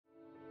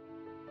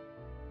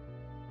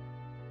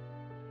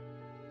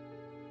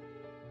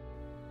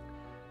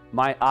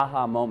My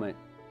aha moment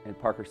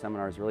at Parker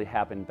Seminars really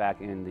happened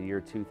back in the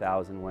year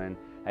 2000 when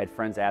I had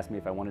friends ask me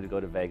if I wanted to go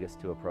to Vegas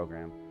to a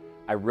program.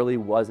 I really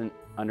wasn't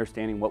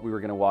understanding what we were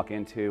going to walk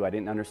into. I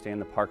didn't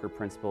understand the Parker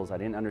principles. I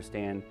didn't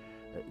understand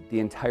the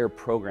entire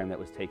program that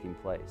was taking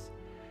place.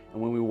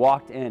 And when we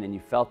walked in and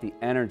you felt the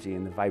energy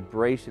and the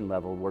vibration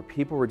level where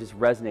people were just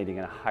resonating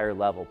at a higher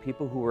level,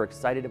 people who were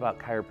excited about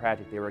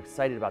chiropractic, they were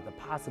excited about the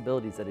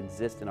possibilities that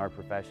exist in our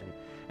profession.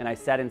 And I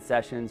sat in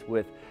sessions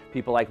with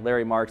people like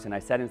Larry Marks, and I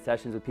sat in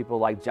sessions with people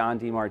like John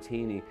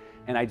DeMartini,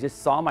 and I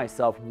just saw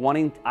myself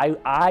wanting,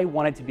 I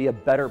wanted to be a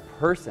better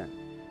person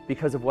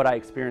because of what I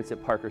experienced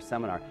at Parker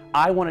Seminar.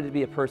 I wanted to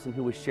be a person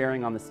who was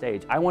sharing on the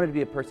stage. I wanted to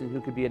be a person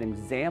who could be an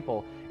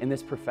example in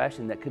this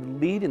profession, that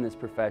could lead in this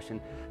profession,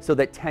 so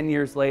that 10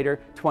 years later,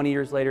 20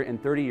 years later,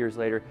 and 30 years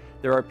later,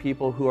 there are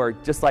people who are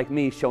just like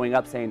me showing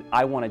up saying,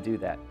 I want to do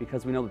that,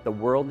 because we know that the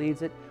world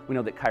needs it, we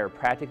know that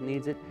chiropractic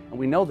needs it, and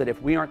we know that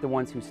if we aren't the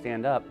ones who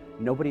stand up,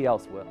 nobody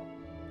else will.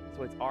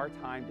 So it's our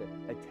time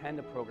to attend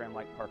a program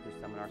like Parker's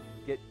Seminar,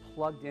 get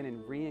plugged in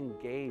and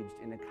re-engaged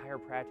in the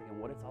chiropractic and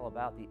what it's all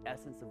about, the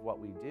essence of what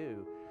we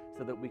do,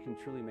 so that we can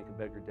truly make a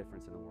bigger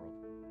difference in the world.